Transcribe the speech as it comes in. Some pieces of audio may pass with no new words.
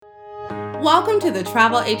Welcome to the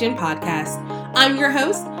Travel Agent Podcast. I'm your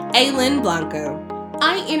host, Aylin Blanco.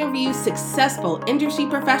 I interview successful industry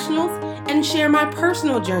professionals and share my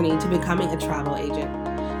personal journey to becoming a travel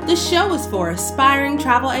agent. This show is for aspiring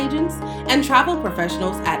travel agents and travel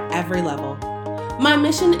professionals at every level. My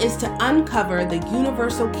mission is to uncover the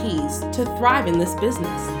universal keys to thrive in this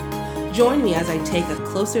business. Join me as I take a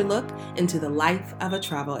closer look into the life of a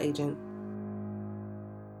travel agent.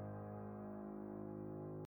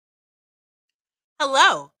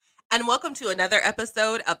 Hello, and welcome to another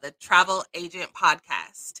episode of the Travel Agent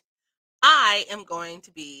Podcast. I am going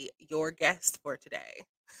to be your guest for today.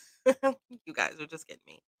 You guys are just getting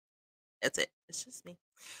me. That's it. It's just me.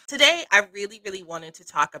 Today, I really wanted to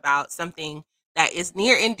talk about something that is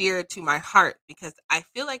near and dear to my heart because I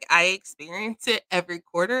feel like I experience it every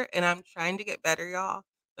quarter and I'm trying to get better, y'all.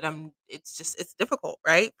 But it's difficult,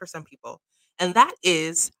 right? For some people. And that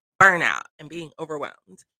is burnout and being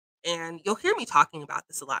overwhelmed. And you'll hear me talking about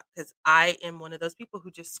this a lot because I am one of those people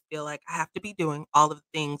who just feel like I have to be doing all of the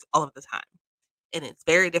things all of the time. And it's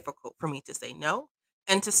very difficult for me to say no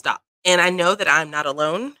and to stop. And I know that I'm not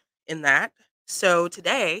alone in that. So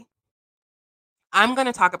today, I'm going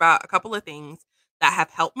to talk about a couple of things that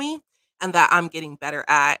have helped me and that I'm getting better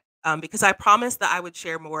at because I promised that I would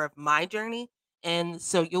share more of my journey. And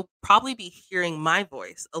so you'll probably be hearing my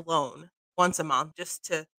voice alone once a month just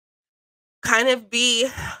to kind of be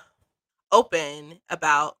open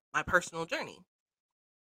about my personal journey.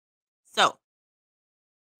 So,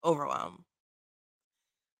 overwhelm.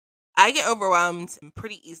 I get overwhelmed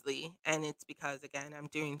pretty easily, and it's because, again, I'm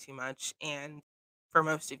doing too much. And for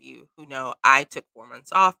most of you who know, I took 4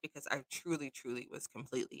 months off because I truly was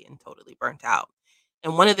completely and totally burnt out.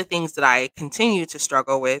 And one of the things that I continue to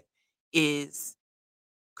struggle with is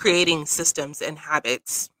creating systems and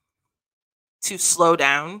habits to slow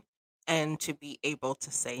down and to be able to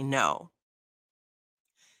say no.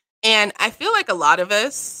 And I feel like a lot of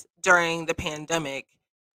us during the pandemic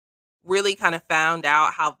really kind of found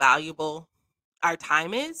out how valuable our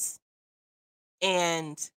time is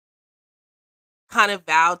and kind of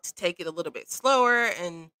vowed to take it a little bit slower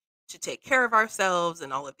and to take care of ourselves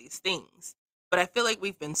and all of these things. But I feel like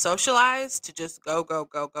we've been socialized to just go.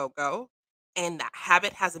 And that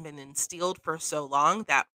habit hasn't been instilled for so long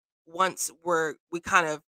that once we kind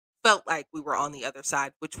of felt like we were on the other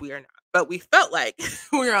side, which we are not, but we felt like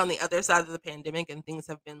we were on the other side of the pandemic and things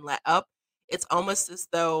have been let up. It's almost as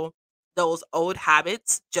though those old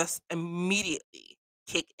habits just immediately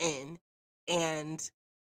kick in and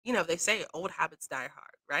they say old habits die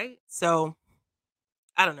hard, right? So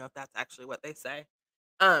I don't know if that's actually what they say.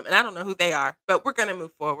 And I don't know who they are, but we're gonna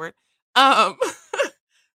move forward. Um,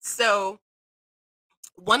 so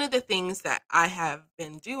one of the things that I have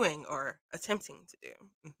been doing or attempting to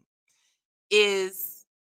do is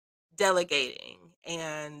delegating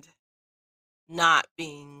and not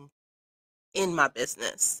being in my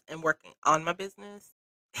business and working on my business.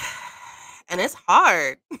 And it's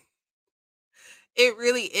hard. It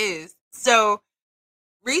really is. So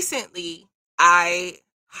recently, I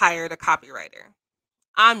hired a copywriter.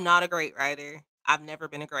 I'm not a great writer. I've never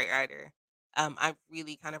been a great writer. I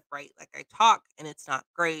really kind of write like I talk, and it's not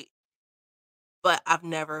great. But I've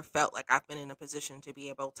never felt like I've been in a position to be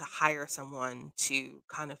able to hire someone to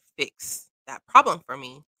kind of fix that problem for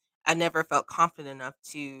me. I never felt confident enough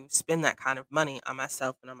to spend that kind of money on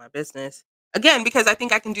myself and on my business. Again, because I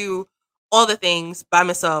think I can do all the things by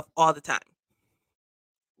myself all the time,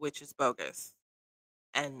 which is bogus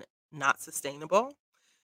and not sustainable.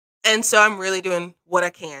 And so I'm really doing what I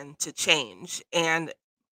can to change. And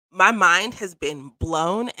my mind has been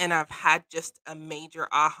blown, and I've had just a major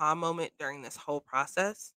aha moment during this whole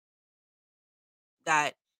process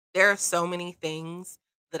that there are so many things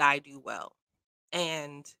that I do well.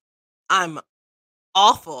 And I'm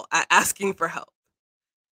awful at asking for help.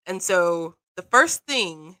 And so the first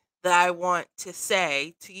thing that I want to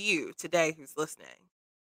say to you today who's listening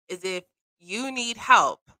is if you need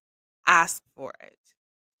help, ask for it.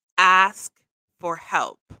 Ask for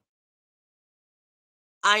help.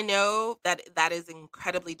 I know that that is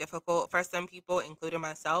incredibly difficult for some people, including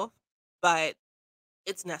myself, but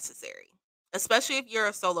it's necessary. Especially if you're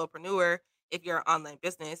a solopreneur, if you're an online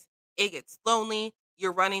business, it gets lonely.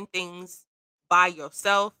 You're running things by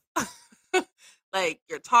yourself. Like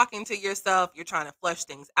you're talking to yourself, you're trying to flush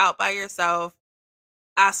things out by yourself.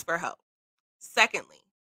 Ask for help. Secondly,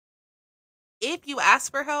 if you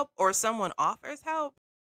ask for help or someone offers help,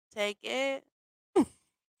 take it.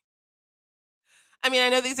 I mean, I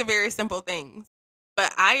know these are very simple things,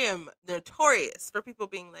 but I am notorious for people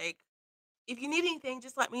being like, if you need anything,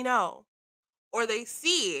 just let me know. Or they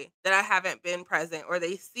see that I haven't been present, or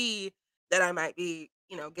they see that I might be,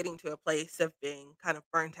 getting to a place of being kind of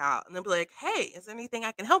burnt out. And they'll be like, "Hey, is there anything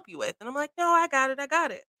I can help you with?" And I'm like, "No, I got it. I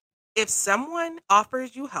got it." If someone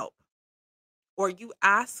offers you help, or you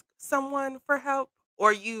ask someone for help,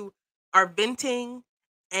 or you are venting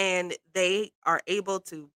and they are able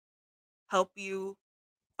to help you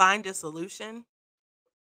find a solution,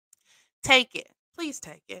 take it. Please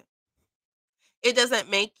take it. It doesn't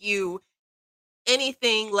make you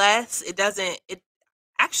anything less. It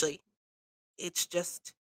actually, it's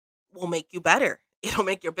just will make you better. It'll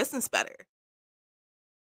make your business better.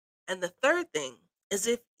 And the third thing is,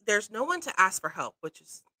 if there's no one to ask for help, which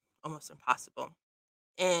is almost impossible,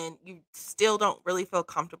 and you still don't really feel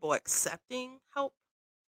comfortable accepting help,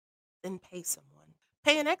 then pay someone.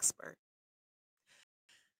 Pay an expert.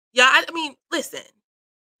 Yeah, I mean, listen,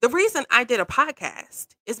 the reason I did a podcast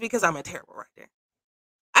is because I'm a terrible writer.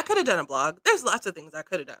 I could have done a blog. There's lots of things I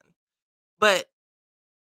could have done. But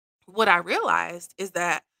what I realized is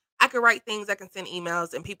that I could write things, I can send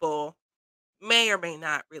emails, and people may or may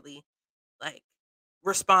not really like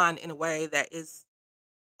respond in a way that is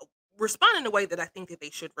respond in a way that I think that they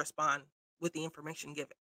should respond with the information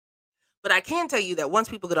given. But I can tell you that once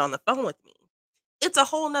people get on the phone with me, it's a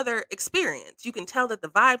whole nother experience. You can tell that the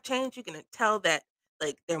vibe changed. You can tell that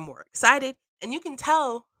like they're more excited, and you can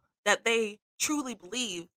tell that they truly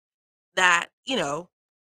believe that, you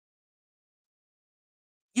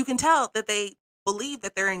can tell that they believe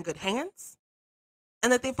that they're in good hands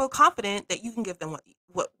and that they feel confident that you can give them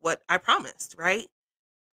what I promised, right?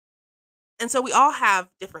 And so we all have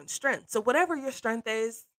different strengths. So whatever your strength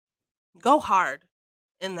is, go hard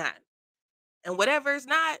in that. And whatever is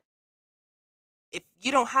not, if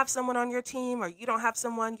you don't have someone on your team, or you don't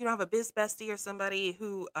have a biz bestie or somebody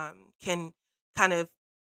who can kind of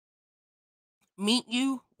meet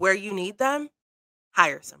you where you need them,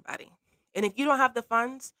 hire somebody. And if you don't have the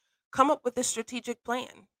funds, come up with a strategic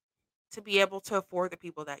plan to be able to afford the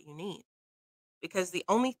people that you need. Because the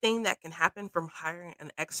only thing that can happen from hiring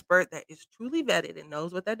an expert that is truly vetted and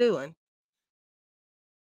knows what they're doing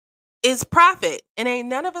is profit. And ain't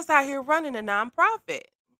none of us out here running a nonprofit.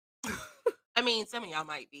 I mean, some of y'all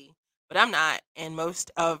might be, but I'm not. And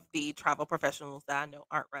most of the travel professionals that I know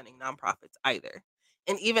aren't running nonprofits either.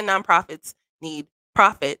 And even nonprofits need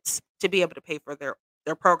profits to be able to pay for their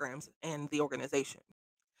programs and the organization.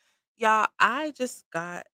 Y'all, I just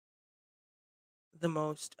got the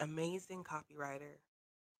most amazing copywriter,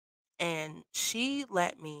 and she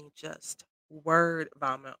let me just word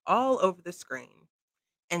vomit all over the screen.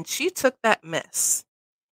 And she took that mess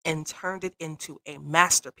and turned it into a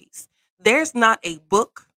masterpiece. There's not a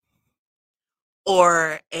book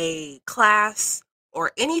or a class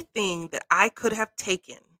or anything that I could have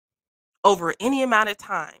taken over any amount of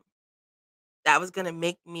time that was going to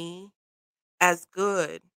make me as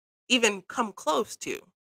good, even come close to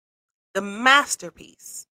the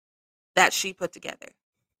masterpiece that she put together.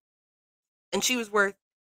 And she was worth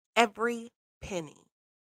every penny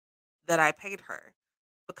that I paid her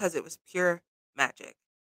because it was pure magic.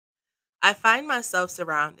 I find myself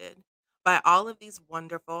surrounded by all of these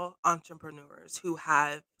wonderful entrepreneurs who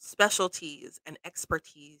have specialties and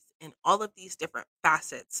expertise in all of these different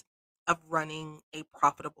facets of running a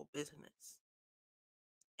profitable business.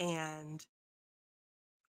 And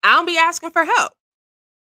I'll be asking for help.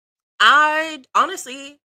 I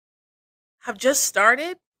honestly have just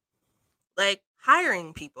started like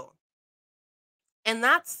hiring people. And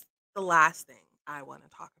that's the last thing I want to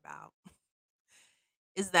talk about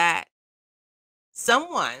is that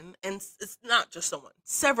someone, and it's not just someone,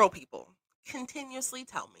 several people continuously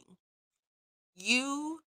tell me,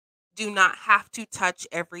 you do not have to touch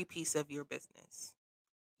every piece of your business.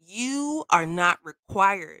 You are not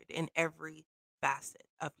required in every facet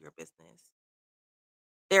of your business.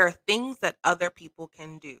 There are things that other people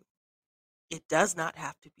can do. It does not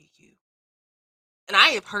have to be you. And I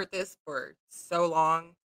have heard this for so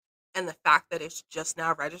long. And the fact that it's just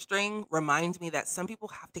now registering reminds me that some people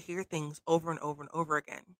have to hear things over and over and over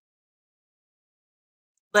again.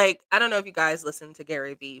 Like, I don't know if you guys listen to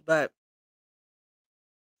Gary Vee, but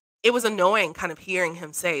it was annoying kind of hearing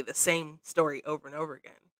him say the same story over and over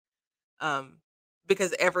again. Um,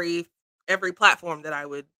 because every platform that I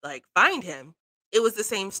would like find him, it was the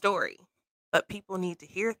same story. But people need to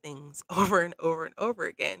hear things over and over and over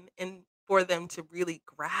again, and for them to really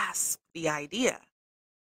grasp the idea.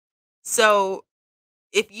 So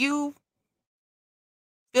if you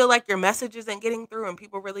feel like your message isn't getting through and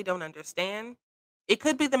people really don't understand, it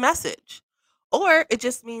could be the message. Or it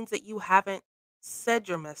just means that you haven't said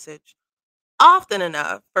your message often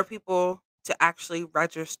enough for people to actually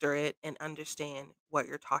register it and understand what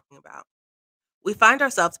you're talking about. we find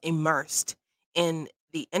ourselves immersed in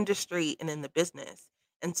the industry and in the business.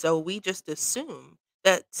 And so we just assume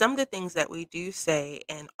that some of the things that we do say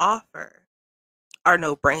and offer are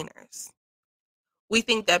no brainers. We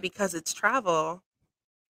think that because it's travel,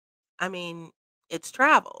 I mean, it's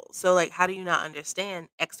travel. So, like, how do you not understand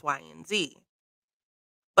X, Y, and Z?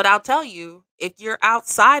 But I'll tell you, if you're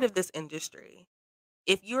outside of this industry,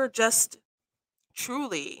 if you're just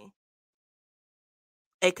truly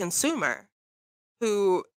a consumer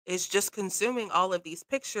who is just consuming all of these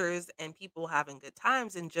pictures and people having good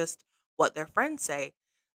times and just what their friends say,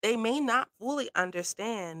 they may not fully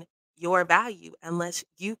understand your value unless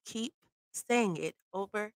you keep saying it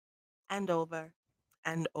over and over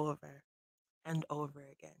and over and over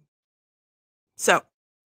again. So,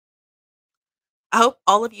 I hope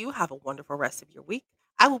all of you have a wonderful rest of your week.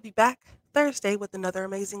 I will be back Thursday with another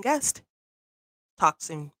amazing guest. Talk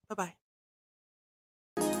soon. Bye bye.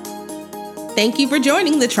 Thank you for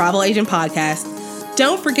joining the Travel Agent Podcast.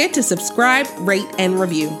 Don't forget to subscribe, rate, and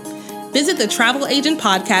review. Visit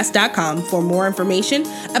thetraveleagentpodcast.com for more information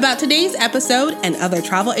about today's episode and other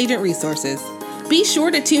travel agent resources. Be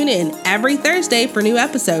sure to tune in every Thursday for new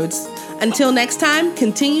episodes. Until next time,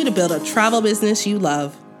 continue to build a travel business you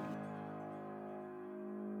love.